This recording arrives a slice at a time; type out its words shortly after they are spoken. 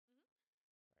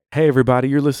Hey, everybody,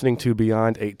 you're listening to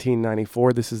Beyond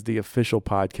 1894. This is the official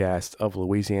podcast of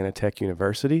Louisiana Tech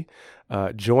University.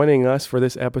 Joining us for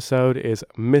this episode is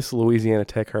Miss Louisiana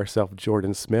Tech herself,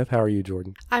 Jordan Smith. How are you,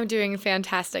 Jordan? I'm doing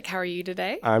fantastic. How are you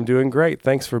today? I'm doing great.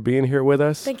 Thanks for being here with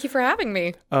us. Thank you for having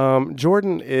me.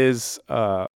 Jordan is,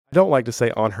 I don't like to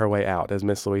say on her way out as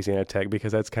Miss Louisiana Tech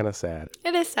because that's kind of sad.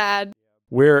 It is sad.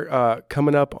 We're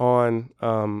coming up on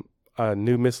a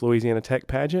new Miss Louisiana Tech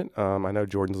pageant. I know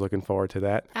Jordan's looking forward to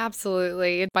that.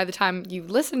 Absolutely. By the time you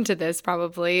listen to this,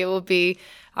 probably it will be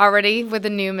already with a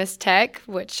new Miss Tech,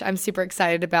 which I'm super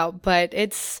excited about, but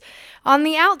it's on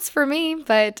the outs for me.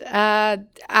 But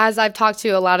as I've talked to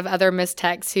a lot of other Miss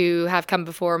Techs who have come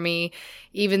before me,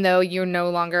 even though you no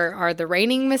longer are the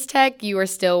reigning Miss Tech, you are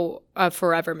still a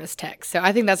forever Miss Tech. So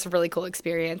I think that's a really cool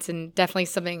experience and definitely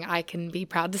something I can be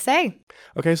proud to say.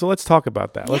 Okay, so let's talk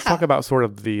about that. Let's Yeah. talk about sort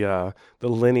of the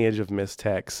lineage of Miss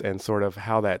Techs and sort of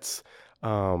how that's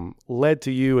led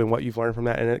to you and what you've learned from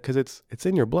that. And because it's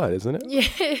in your blood, isn't it? Yeah,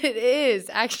 it is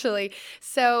actually.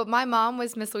 So my mom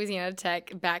was Miss Louisiana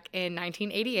Tech back in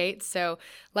 1988. So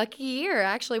lucky year,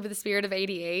 actually, with the spirit of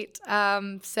 88.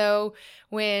 So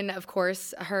when, of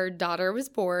course, her daughter was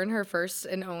born, her first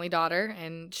and only daughter,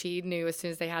 and she knew as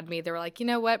soon as they had me, they were like, you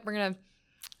know what,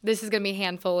 this is going to be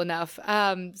handful enough.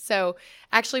 So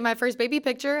actually, my first baby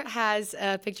picture has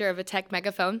a picture of a Tech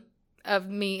megaphone of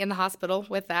me in the hospital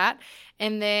with that.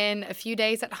 And then a few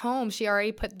days at home, she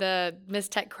already put the Miss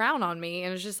Tech crown on me. And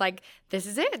it was just like, this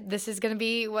is it. This is going to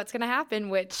be what's going to happen,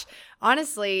 which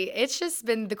honestly, it's just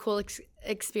been the cool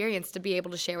experience to be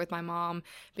able to share with my mom,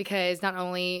 because not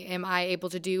only am I able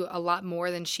to do a lot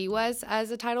more than she was as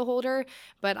a title holder,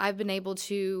 but I've been able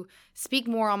to speak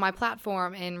more on my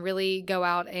platform and really go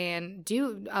out and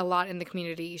do a lot in the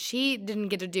community. She didn't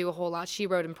get to do a whole lot. She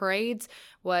rode in parades,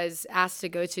 was asked to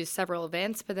go to several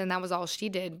events, but then that was all she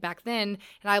did back then.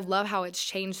 And I love how it's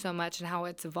changed so much and how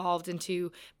it's evolved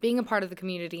into being a part of the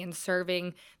community and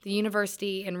serving the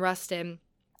university in Ruston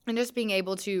and just being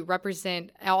able to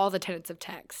represent all the tenets of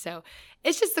tech. So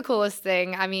it's just the coolest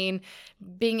thing. I mean,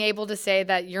 being able to say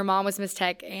that your mom was Miss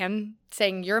Tech and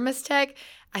saying you're Miss Tech,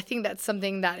 I think that's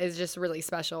something that is just really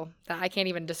special that I can't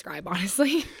even describe,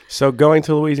 honestly. So going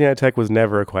to Louisiana Tech was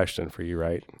never a question for you,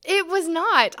 right? It was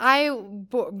not.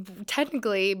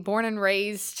 Technically born and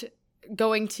raised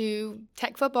going to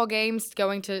Tech football games,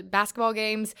 going to basketball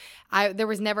games. There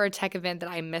was never a Tech event that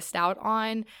I missed out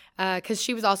on because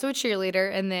she was also a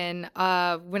cheerleader. And then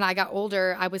when I got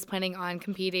older, I was planning on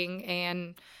competing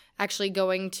and actually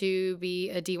going to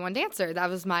be a D1 dancer. That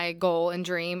was my goal and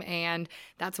dream, and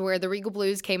that's where the Regal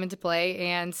Blues came into play.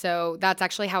 And so that's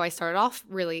actually how I started off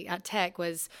really at Tech,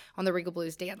 was on the Regal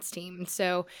Blues dance team.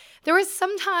 So there was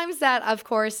some times that, of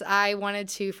course, I wanted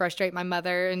to frustrate my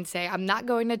mother and say, I'm not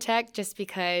going to Tech, just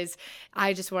because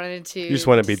I just wanted to. You just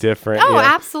want to be different. Oh,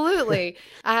 yeah. Absolutely.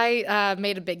 I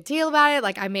made a big deal about it.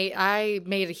 Like I made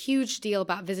a huge deal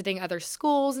about visiting other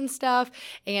schools and stuff.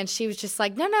 And she was just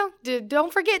like, no,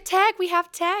 don't forget Tech. We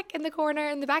have Tech in the corner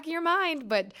in the back of your mind.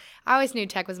 But I always knew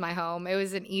Tech was my home. It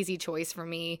was an easy choice for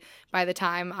me by the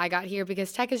time I got here,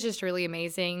 because Tech is just really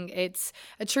amazing. It's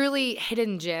a truly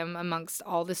hidden gem amongst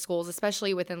all the schools,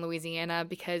 especially within Louisiana,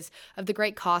 because of the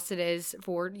great cost it is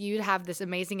for you to have this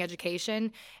amazing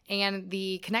education and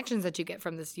the connections that you get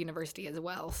from this university as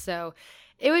well. So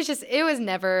it was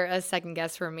never a second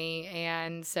guess for me.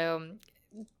 And so,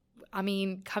 I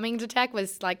mean, coming to Tech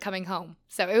was like coming home.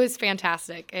 So it was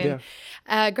fantastic. And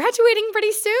graduating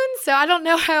pretty soon. So I don't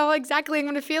know how exactly I'm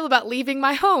going to feel about leaving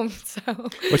my home. So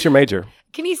What's your major?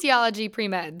 Kinesiology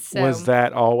pre-med. So. Was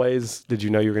that always, did you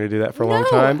know you were going to do that for a long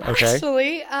time? Okay.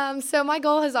 Actually, so my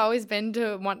goal has always been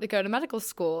to want to go to medical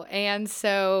school. And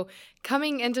so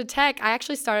coming into Tech, I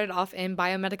actually started off in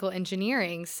biomedical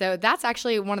engineering. So that's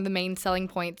actually one of the main selling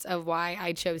points of why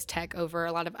I chose Tech over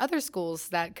a lot of other schools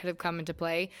that could have come into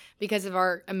play, because of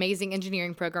our amazing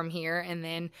engineering program here. And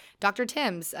then Dr.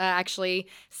 Timms actually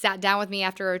sat down with me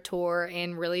after a tour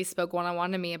and really spoke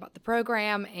one-on-one to me about the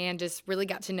program and just really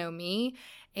got to know me.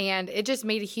 And it just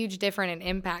made a huge difference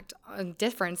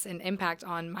and impact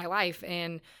on my life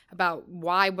and about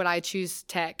why would I choose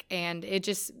Tech. And it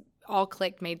just all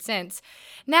clicked, made sense.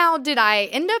 Now, did I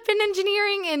end up in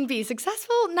engineering and be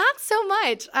successful? Not so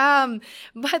much,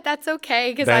 but that's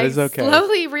okay, because I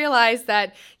slowly realized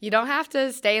that you don't have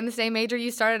to stay in the same major you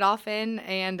started off in.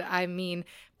 And I mean,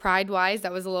 pride-wise,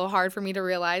 that was a little hard for me to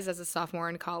realize as a sophomore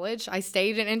in college. I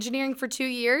stayed in engineering for 2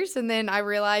 years, and then I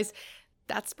realized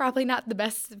that's probably not the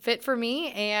best fit for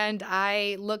me. And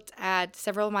I looked at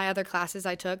several of my other classes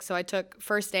I took. So I took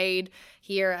first aid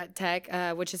here at Tech,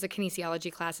 which is a kinesiology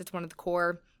class. It's one of the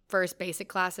core first basic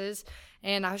classes.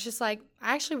 And I was just like,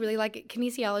 I actually really like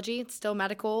kinesiology. It's still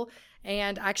medical.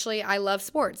 And actually, I love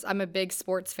sports. I'm a big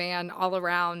sports fan all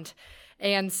around.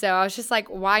 And so I was just like,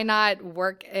 why not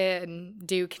work and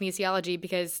do kinesiology?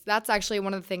 Because that's actually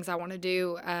one of the things I want to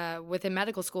do within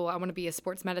medical school. I want to be a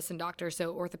sports medicine doctor,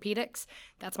 so orthopedics,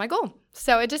 that's my goal.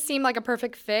 So it just seemed like a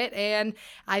perfect fit, and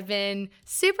I've been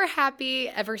super happy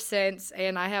ever since,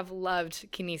 and I have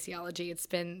loved kinesiology. It's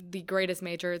been the greatest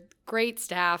major, great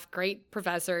staff, great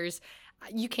professors.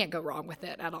 You can't go wrong with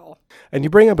it at all. And you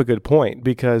bring up a good point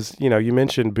because, you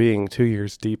mentioned being 2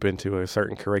 years deep into a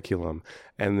certain curriculum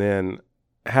and then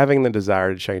having the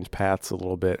desire to change paths a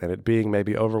little bit and it being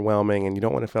maybe overwhelming and you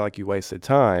don't want to feel like you wasted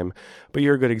time, but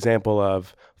you're a good example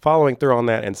of following through on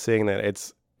that and seeing that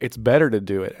it's better to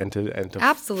do it and to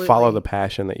Absolutely. Follow the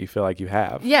passion that you feel like you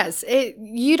have. Yes,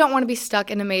 you don't want to be stuck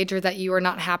in a major that you are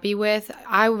not happy with.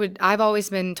 I've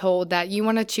always been told that you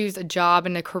want to choose a job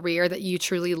and a career that you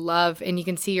truly love and you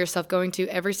can see yourself going to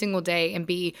every single day and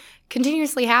be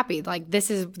continuously happy. Like, this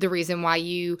is the reason why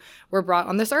you were brought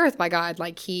on this earth by God.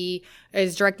 Like, he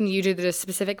is directing you to the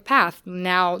specific path.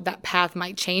 Now that path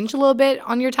might change a little bit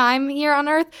on your time here on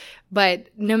earth, but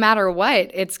no matter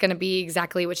what, it's going to be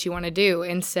exactly what you want to do.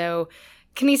 And so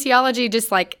kinesiology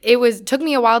took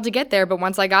me a while to get there, but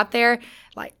once I got there,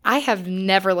 like, I have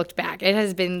never looked back. It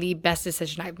has been the best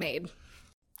decision I've made.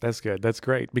 That's good. That's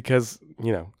great because,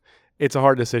 it's a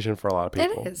hard decision for a lot of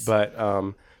people. It is. But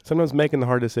sometimes making the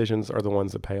hard decisions are the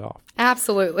ones that pay off.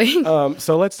 Absolutely.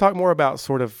 So let's talk more about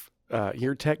sort of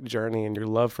your tech journey and your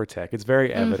love for tech. It's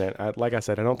very evident. Like I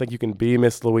said, I don't think you can be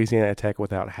Miss Louisiana Tech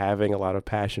without having a lot of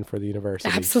passion for the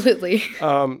university. Absolutely.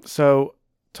 So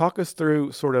talk us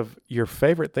through sort of your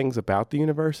favorite things about the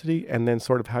university and then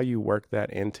sort of how you work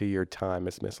that into your time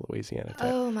as Miss Louisiana Tech.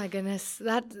 Oh my goodness.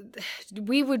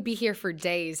 We would be here for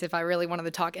days if I really wanted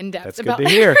to talk in depth That's about good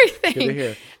to hear. everything. Good to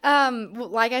hear.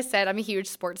 Like I said, I'm a huge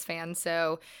sports fan.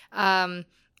 So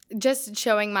just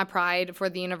showing my pride for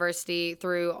the university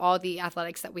through all the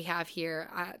athletics that we have here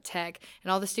at Tech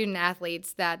and all the student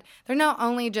athletes, that they're not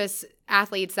only just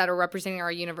athletes that are representing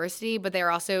our university, but they're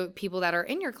also people that are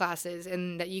in your classes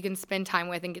and that you can spend time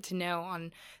with and get to know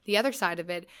on the other side of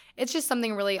it. It's just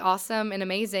something really awesome and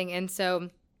amazing. And so,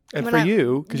 and for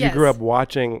you, because you grew up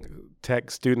watching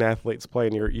Tech student athletes play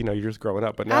and you're just growing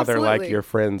up, but now Absolutely. They're like your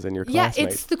friends and your classmates. Yeah,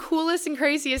 it's the coolest and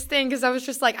craziest thing because I was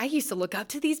just like, I used to look up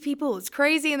to these people. It's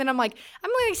crazy. And then I'm like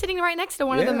sitting right next to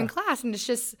one of them in class, and it's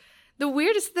just the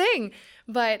weirdest thing.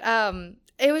 But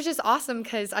it was just awesome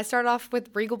because I started off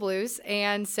with Regal Blues,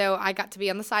 and so I got to be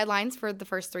on the sidelines for the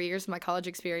first 3 years of my college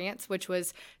experience, which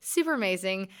was super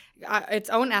amazing. Its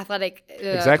own athletic.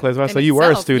 Exactly. That's why I say you were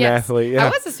a student athlete. Yeah. I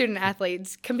was a student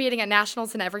athlete competing at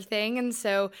nationals and everything, and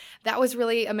so that was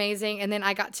really amazing. And then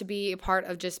I got to be a part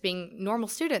of just being normal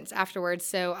students afterwards.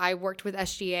 So I worked with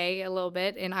SGA a little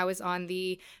bit, and I was on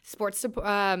the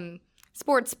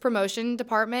sports promotion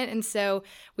department. And so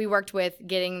we worked with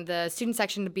getting the student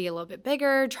section to be a little bit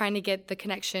bigger, trying to get the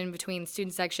connection between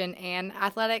student section and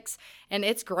athletics. And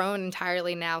it's grown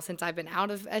entirely now since I've been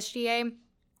out of SGA.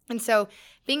 And so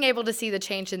being able to see the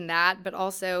change in that, but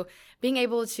also being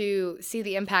able to see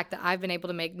the impact that I've been able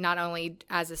to make not only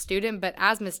as a student, but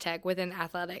as Miss Tech within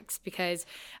athletics, because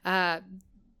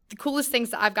the coolest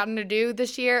things that I've gotten to do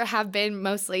this year have been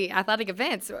mostly athletic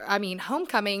events. I mean,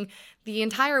 homecoming, the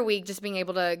entire week, just being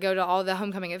able to go to all the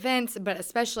homecoming events, but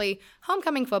especially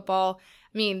homecoming football.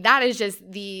 I mean, that is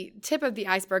just the tip of the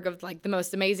iceberg of like the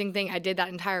most amazing thing I did that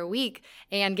entire week.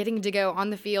 And getting to go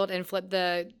on the field and flip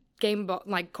the game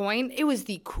coin, it was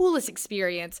the coolest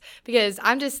experience because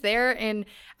I'm just there and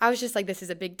I was just like, this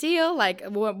is a big deal. Like,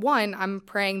 one, I'm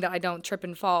praying that I don't trip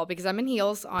and fall because I'm in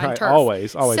heels on turf.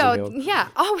 Always so, in heels. Yeah,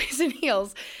 always in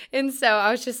heels. And so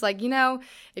I was just like,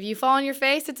 if you fall on your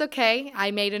face, it's okay. I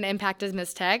made an impact as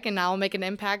Miss Tech, and I'll make an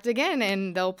impact again,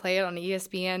 and they'll play it on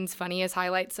ESPN's funniest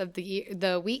highlights of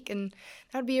the week, and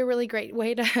that would be a really great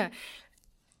way to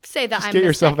say that I'm get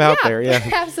yourself out there. Yeah,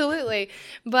 absolutely.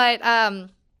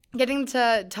 But getting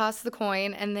to toss the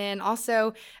coin, and then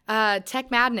also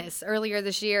Tech Madness earlier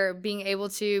this year, being able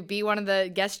to be one of the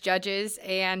guest judges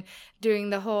and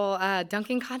doing the whole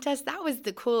dunking contest, that was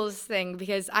the coolest thing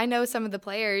because I know some of the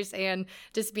players, and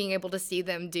just being able to see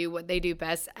them do what they do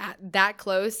best at that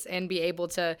close and be able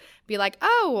to be like,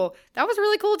 oh, well, that was a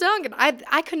really cool dunk. And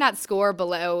I could not score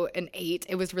below an 8.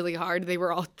 It was really hard. They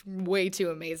were all way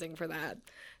too amazing for that.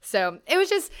 So it was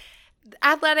just...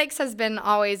 athletics has been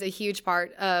always a huge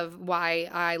part of why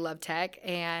I love Tech,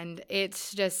 and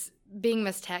it's just being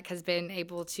Miss Tech has been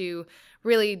able to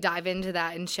really dive into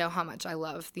that and show how much I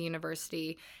love the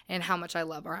university and how much I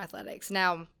love our athletics.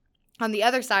 Now, on the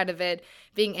other side of it,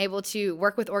 being able to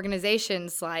work with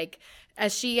organizations like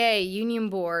SGA, Union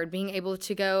Board, being able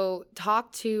to go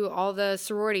talk to all the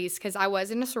sororities, because I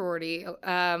was in a sorority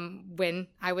when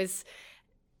I was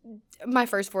my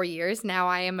first 4 years. Now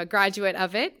I am a graduate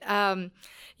of it.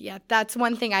 Yeah, that's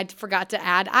one thing I forgot to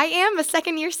add. I am a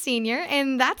second-year senior,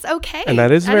 and that's okay. And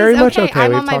that is very much okay.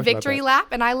 I'm on my victory lap,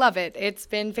 and I love it. It's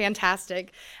been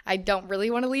fantastic. I don't really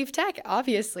want to leave tech,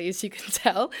 obviously, as you can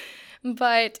tell.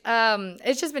 But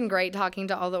it's just been great talking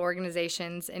to all the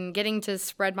organizations and getting to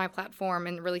spread my platform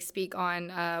and really speak on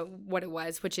what it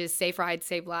was, which is Safe Rides,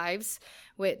 Save Lives,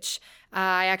 which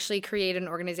I actually created an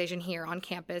organization here on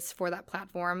campus for that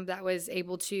platform that was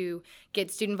able to get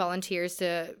student volunteers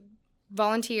to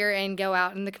volunteer and go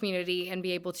out in the community and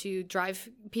be able to drive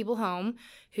people home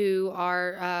who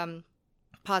are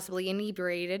possibly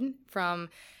inebriated from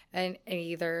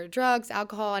either drugs,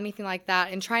 alcohol, anything like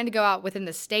that, and trying to go out within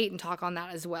the state and talk on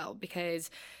that as well, because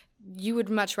you would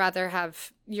much rather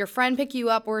have your friend pick you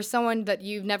up or someone that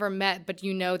you've never met but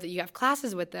you know that you have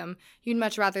classes with them. You'd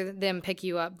much rather them pick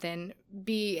you up than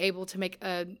be able to make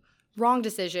a wrong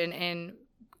decision and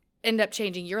end up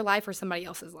changing your life or somebody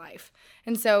else's life.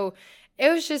 And so it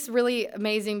was just really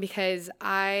amazing because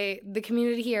the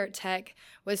community here at Tech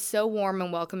was so warm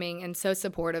and welcoming and so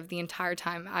supportive the entire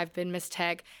time I've been Miss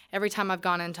Tech. Every time I've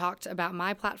gone and talked about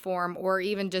my platform or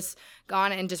even just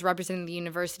gone and just represented the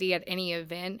university at any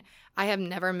event, I have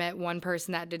never met one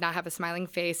person that did not have a smiling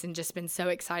face and just been so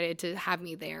excited to have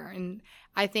me there. And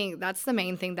I think that's the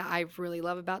main thing that I really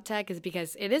love about Tech is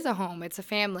because it is a home, it's a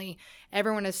family.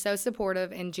 Everyone is so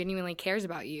supportive and genuinely cares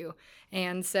about you.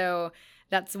 And so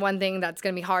that's one thing that's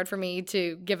going to be hard for me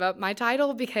to give up my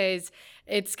title because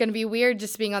it's going to be weird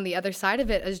just being on the other side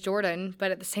of it as Jordan.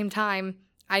 But at the same time,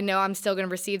 I know I'm still going to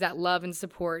receive that love and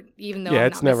support, even though I'm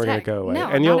it's never going to go away. No,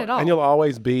 and not at all. And you'll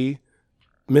always be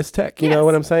Miss Tech. You know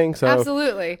what I'm saying? So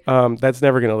absolutely. That's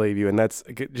never going to leave you. And that's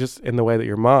just in the way that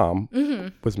your mom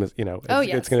was,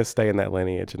 it's going to stay in that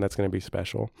lineage, and that's going to be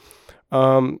special.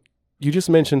 You just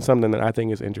mentioned something that I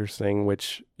think is interesting,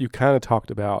 which you kind of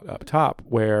talked about up top,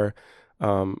 where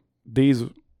these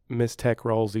Miss Tech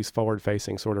roles, these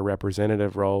forward-facing sort of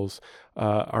representative roles,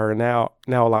 are now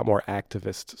a lot more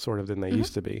activist sort of than they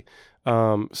used to be.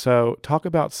 So talk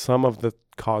about some of the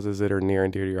causes that are near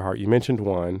and dear to your heart. You mentioned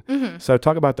one. So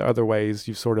talk about the other ways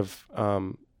you've sort of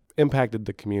impacted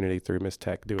the community through Miss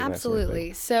Tech doing that sort of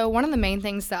thing. So one of the main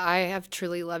things that I have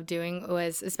truly loved doing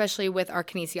was, especially with our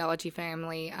kinesiology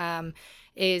family,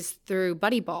 is through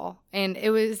Buddy Ball. And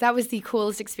that was the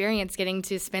coolest experience, getting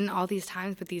to spend all these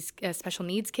times with these special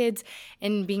needs kids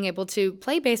and being able to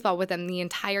play baseball with them the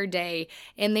entire day.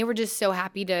 And they were just so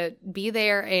happy to be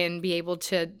there and be able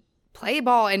to play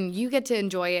ball, and you get to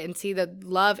enjoy it and see the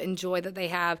love and joy that they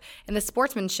have and the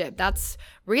sportsmanship. That's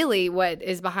really what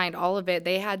is behind all of it.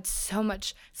 They had so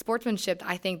much sportsmanship,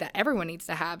 I think, that everyone needs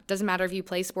to have. Doesn't matter if you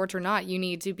play sports or not. You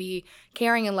need to be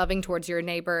caring and loving towards your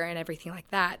neighbor and everything like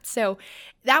that. So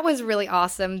that was really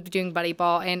awesome doing Buddy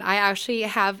Ball. And I actually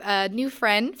have a new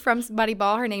friend from Buddy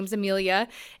Ball. Her name's Amelia.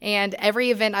 And every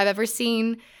event I've ever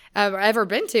seen ever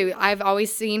been to, I've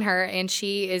always seen her, and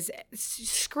she is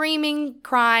screaming,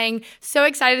 crying, so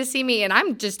excited to see me, and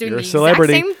I'm just doing the exact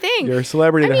same thing. You're a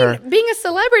celebrity to her. Being a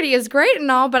celebrity is great and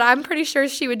all, but I'm pretty sure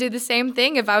she would do the same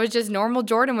thing if I was just normal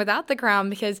Jordan without the crown,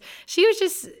 because she is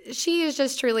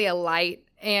just truly a light,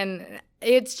 and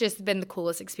it's just been the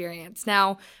coolest experience.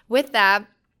 Now, with that,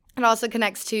 it also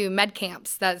connects to med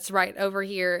camps. That's right over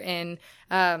here in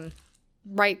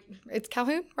it's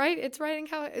Calhoun, right? It's right in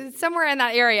Calhoun. It's somewhere in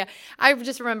that area. I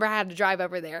just remember I had to drive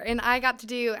over there, and I got to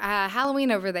do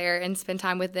Halloween over there and spend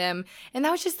time with them, and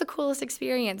that was just the coolest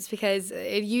experience, because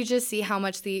you just see how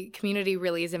much the community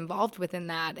really is involved within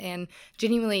that, and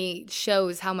genuinely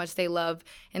shows how much they love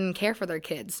and care for their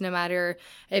kids, no matter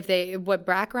what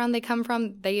background they come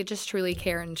from. They just truly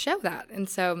care and show that, and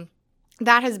so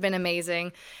that has been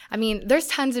amazing. I mean, there's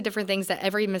tons of different things that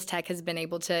every Miss Tech has been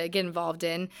able to get involved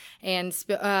in, and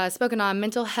spoken on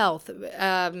mental health,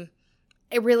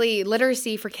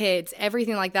 literacy for kids,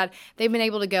 everything like that. They've been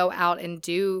able to go out and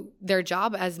do their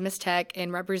job as Miss Tech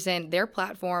and represent their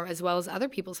platform as well as other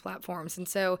people's platforms. And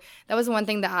so that was one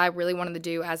thing that I really wanted to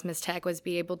do as Miss Tech, was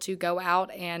be able to go out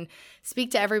and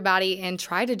speak to everybody and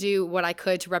try to do what I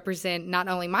could to represent not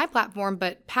only my platform,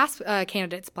 but past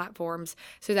candidates' platforms,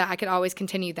 so that I could always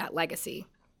continue that legacy.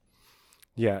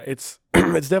 Yeah, it's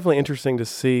it's definitely interesting to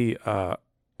see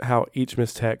how each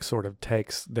Miss Tech sort of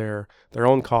takes their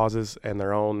own causes and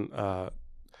their own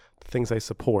things they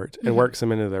support and works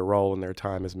them into their role and their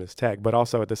time as Miss Tech. But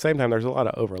also at the same time, there's a lot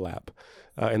of overlap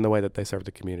in the way that they serve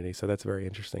the community. So that's very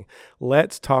interesting.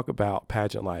 Let's talk about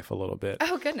pageant life a little bit.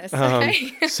 Oh, goodness.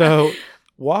 Okay. So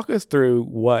walk us through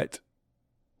what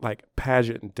like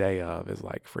pageant day of is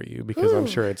like for you, because I'm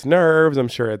sure it's nerves. I'm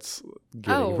sure it's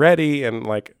getting ready and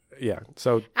like, yeah.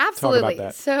 So absolutely.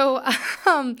 Talk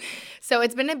about that. So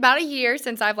it's been about a year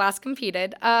since I've last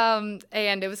competed, and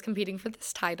it was competing for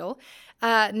this title.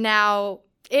 Now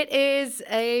it is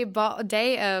a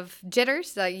day of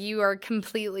jitters. You are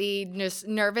completely just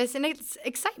nervous, and it's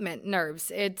excitement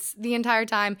nerves. It's the entire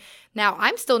time. Now,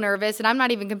 I'm still nervous, and I'm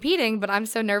not even competing, but I'm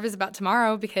so nervous about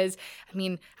tomorrow because, I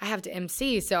mean, I have to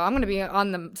MC, so I'm going to be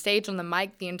on the stage on the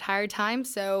mic the entire time.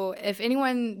 So if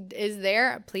anyone is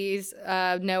there, please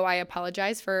know I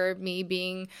apologize for me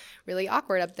being really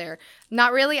awkward up there.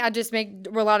 Not really. I just make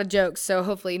a lot of jokes, so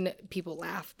hopefully people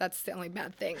laugh. That's the only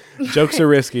bad thing. Jokes are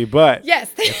risky, but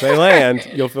yes, if they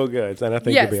land, you'll feel good. And I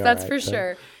think yes, you'll be all right. Yes, that's for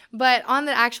sure. But on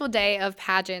the actual day of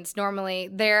pageants, normally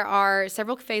there are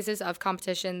several phases of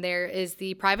competition. There is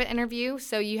the private interview.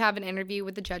 So you have an interview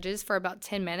with the judges for about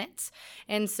 10 minutes.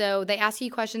 And so they ask you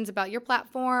questions about your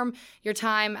platform, your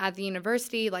time at the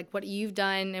university, like what you've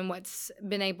done and what's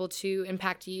been able to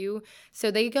impact you.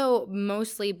 So they go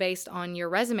mostly based on your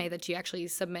resume that you actually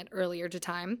submit earlier to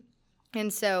time.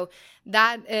 And so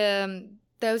that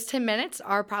those 10 minutes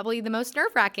are probably the most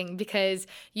nerve-wracking because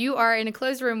you are in a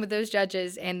closed room with those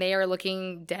judges and they are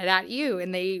looking dead at you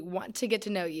and they want to get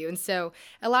to know you. And so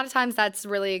a lot of times that's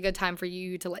really a good time for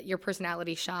you to let your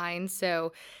personality shine.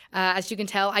 So as you can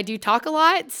tell, I do talk a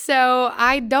lot. So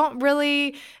I can't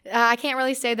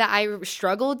really say that I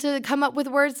struggled to come up with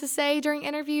words to say during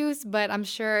interviews, but I'm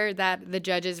sure that the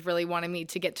judges really wanted me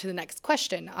to get to the next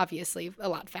question, obviously, a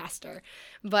lot faster.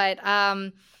 But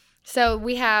so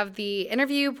we have the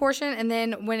interview portion, and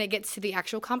then when it gets to the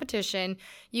actual competition,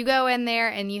 you go in there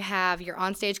and you have your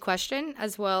onstage question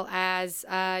as well as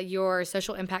your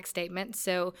social impact statement.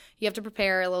 So you have to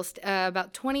prepare a little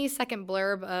about 20-second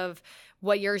blurb of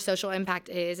what your social impact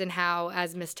is and how,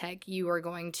 as Miss Tech, you are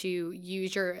going to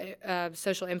use your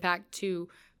social impact to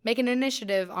make an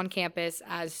initiative on campus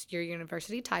as your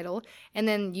university title, and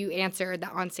then you answer the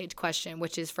onstage question,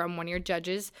 which is from one of your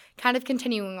judges, kind of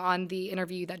continuing on the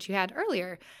interview that you had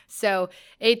earlier. So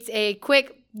it's a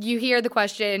quick, you hear the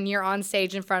question, you're on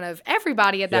stage in front of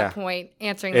everybody at that point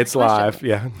answering that question. It's live,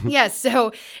 yeah. Yes,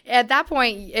 so at that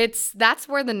point, that's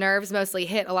where the nerves mostly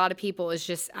hit a lot of people, is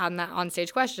just on that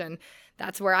onstage question.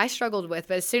 That's where I struggled with.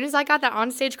 But as soon as I got that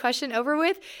onstage question over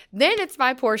with, then it's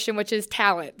my portion, which is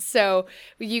talent. So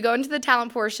you go into the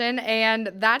talent portion, and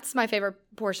that's my favorite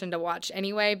portion to watch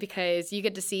anyway, because you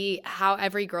get to see how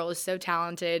every girl is so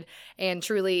talented and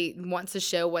truly wants to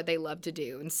show what they love to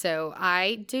do. And so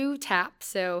I do tap.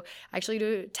 So I actually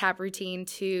do a tap routine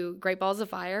to Great Balls of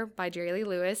Fire by Jerry Lee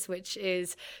Lewis, which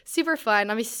is super fun.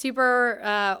 I'm a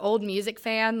super old music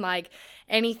fan, like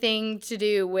anything to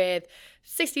do with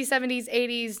 60s, 70s,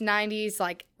 80s, 90s,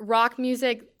 like rock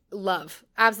music, love,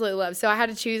 absolutely love. So I had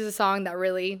to choose a song that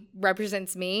really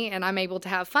represents me and I'm able to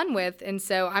have fun with. And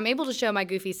so I'm able to show my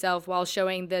goofy self while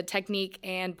showing the technique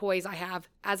and poise I have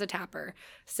as a tapper.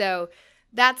 So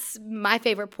that's my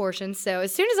favorite portion. So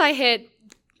as soon as I hit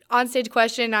onstage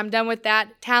question, I'm done with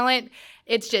that. Talent,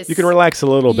 it's just... You can relax a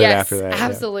little bit after that.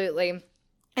 Absolutely. Yeah.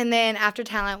 And then after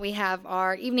talent, we have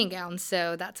our evening gown.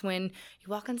 So that's when you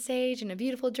walk on stage in a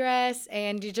beautiful dress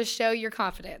and you just show your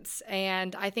confidence.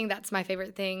 And I think that's my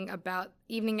favorite thing about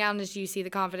evening gown is you see the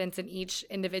confidence in each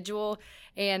individual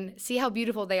and see how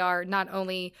beautiful they are, not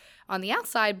only on the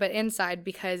outside, but inside,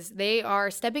 because they are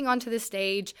stepping onto the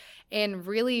stage and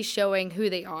really showing who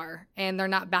they are, and they're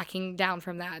not backing down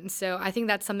from that. And so I think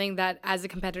that's something that as a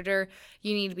competitor,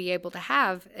 you need to be able to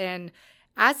have. And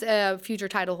as a future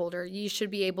title holder, you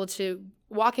should be able to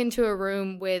walk into a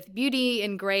room with beauty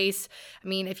and grace. I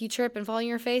mean, if you trip and fall on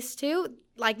your face too,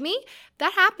 like me,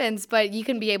 that happens, but you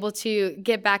can be able to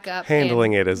get back up.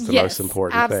 Handling it is the most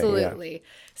important thing. Absolutely. Yeah.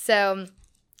 So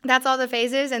that's all the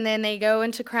phases, and then they go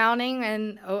into crowning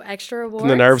and extra awards. And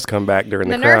the nerves come back during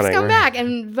the crowning. The nerves come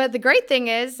back, but the great thing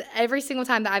is, every single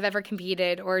time that I've ever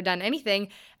competed or done anything,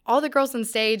 all the girls on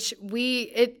stage,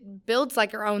 it builds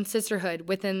like our own sisterhood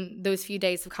within those few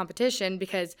days of competition,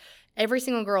 because every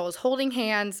single girl is holding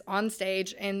hands on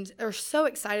stage and are so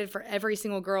excited for every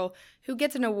single girl who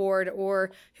gets an award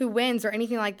or who wins or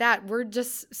anything like that. We're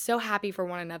just so happy for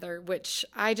one another, which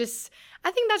I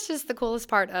think that's just the coolest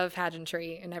part of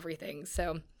pageantry and everything.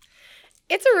 So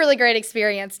it's a really great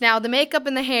experience. Now, the makeup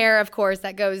and the hair, of course,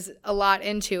 that goes a lot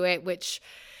into it, which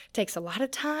takes a lot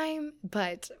of time,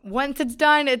 but once it's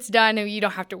done, and you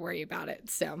don't have to worry about it.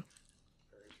 So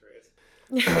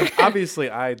obviously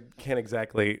I can't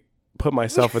exactly put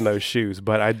myself in those shoes,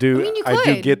 but I do you I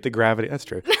do could. get the gravity. That's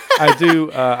true.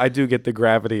 I do get the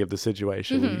gravity of the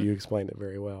situation. Mm-hmm. You explained it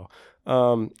very well.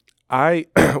 I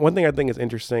one thing I think is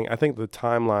interesting, I think the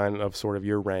timeline of sort of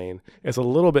your reign is a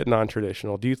little bit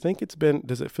non-traditional. Do you think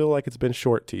does it feel like it's been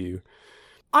short to you?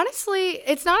 Honestly,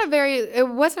 it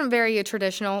wasn't very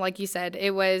traditional, like you said.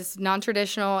 It was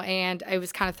non-traditional, and I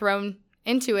was kind of thrown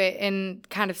into it and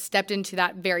kind of stepped into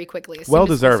that very quickly. Well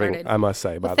deserving, I must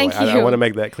say, by the way. Thank you. I want to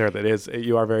make that clear that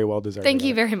you are very well deserving. Thank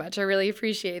you very much. I really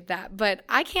appreciate that. But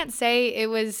I can't say it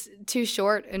was too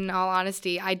short, in all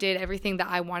honesty. I did everything that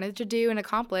I wanted to do and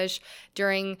accomplish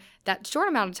during that short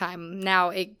amount of time. Now,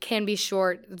 it can be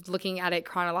short looking at it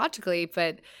chronologically,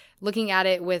 but looking at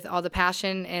it with all the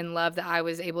passion and love that I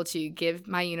was able to give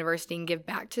my university and give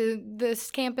back to this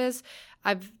campus,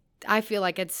 I feel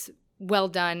like it's well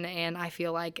done, and I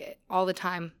feel like all the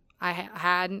time I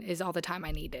had is all the time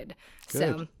I needed. Good.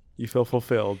 So you feel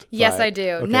fulfilled. yes, I do.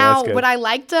 Okay, now, would I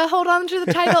like to hold on to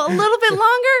the title a little bit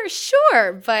longer?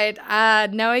 Sure,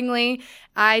 but knowingly,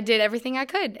 I did everything I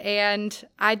could, and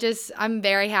I'm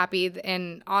very happy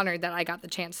and honored that I got the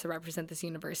chance to represent this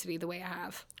university the way I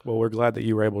have. Well, we're glad that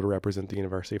you were able to represent the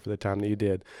university for the time that you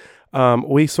did.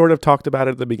 We sort of talked about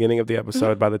it at the beginning of the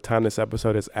episode. Mm-hmm. By the time this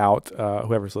episode is out,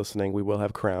 whoever's listening, we will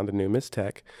have crowned a new Miss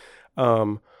Tech.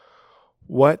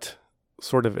 What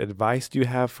sort of advice do you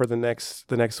have for the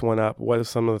next one up? What are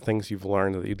some of the things you've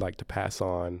learned that you'd like to pass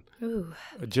on? Ooh.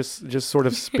 Just sort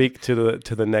of speak to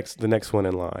the next one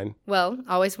in line. Well,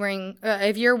 always wearing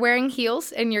if you're wearing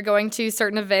heels and you're going to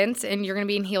certain events and you're going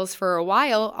to be in heels for a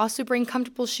while, also bring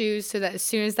comfortable shoes so that as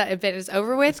soon as that event is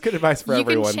over with, it's good advice for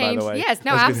everyone, by the way. Yes,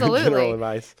 no, that's absolutely. General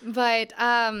advice. But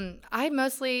I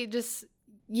mostly just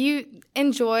you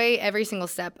enjoy every single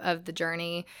step of the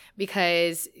journey,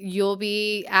 because you'll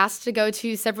be asked to go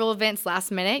to several events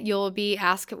last minute. You'll be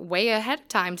asked way ahead of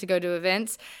time to go to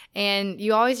events, and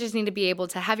you always just need to be able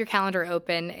to have your calendar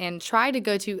open and try to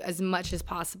go to as much as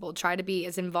possible. Try to be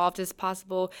as involved as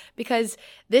possible, because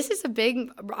this is a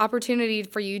big opportunity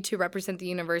for you to represent the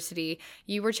university.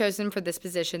 You were chosen for this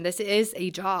position. This is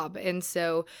a job, and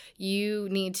so you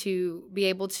need to be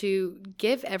able to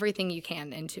give everything you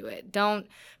can into it. Don't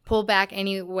pull back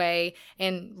anyway,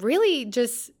 and really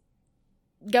just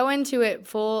go into it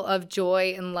full of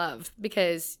joy and love,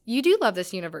 because you do love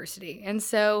this university. And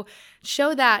so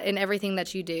show that in everything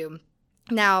that you do.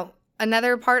 Now,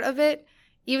 another part of it,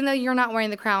 even though you're not wearing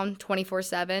the crown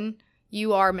 24/7,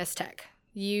 you are Miss Tech.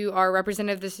 You are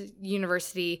representative of this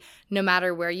university no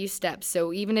matter where you step.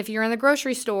 So even if you're in the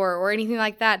grocery store or anything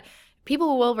like that,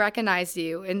 people will recognize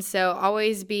you. And so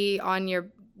always be on your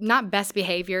not best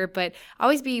behavior, but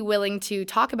always be willing to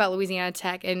talk about Louisiana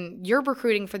Tech, and you're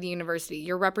recruiting for the university.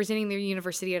 You're representing the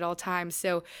university at all times.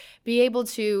 So be able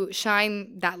to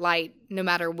shine that light no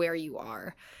matter where you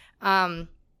are. And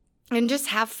just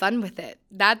have fun with it.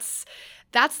 That's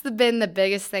been the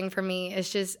biggest thing for me, is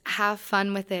just have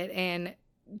fun with it and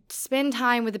spend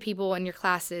time with the people in your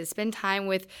classes. Spend time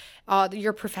with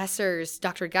your professors,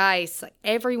 Dr. Geis, like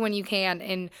everyone you can,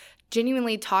 and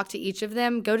genuinely talk to each of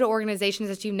them. Go to organizations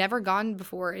that you've never gone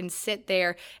before and sit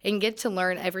there and get to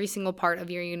learn every single part of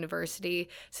your university,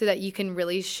 so that you can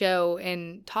really show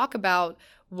and talk about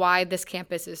why this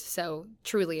campus is so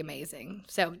truly amazing.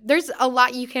 So there's a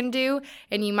lot you can do,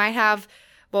 and you might have,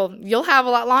 you'll have a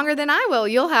lot longer than I will.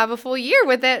 You'll have a full year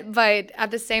with it, but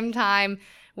at the same time,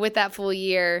 with that full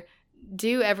year,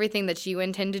 do everything that you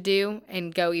intend to do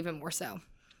and go even more so.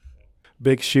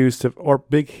 Big shoes or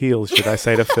big heels, should I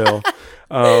say, to fill.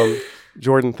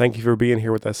 Jordan, thank you for being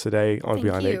here with us today on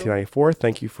Beyond 1894.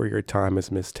 Thank you for your time as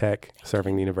Miss Tech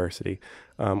serving the university.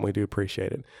 We do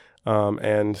appreciate it.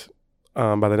 And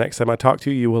by the next time I talk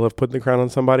to you, you will have put the crown on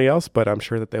somebody else, but I'm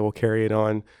sure that they will carry it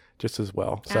on just as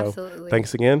well. So absolutely.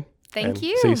 Thanks again. Thank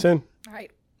you. See you soon. All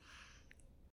right.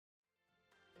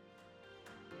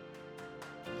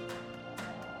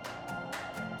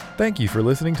 Thank you for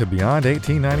listening to Beyond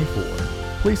 1894.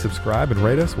 Please subscribe and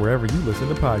rate us wherever you listen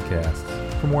to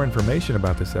podcasts. For more information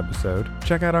about this episode,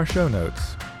 check out our show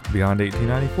notes. Beyond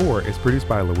 1894 is produced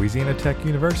by Louisiana Tech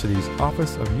University's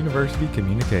Office of University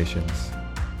Communications.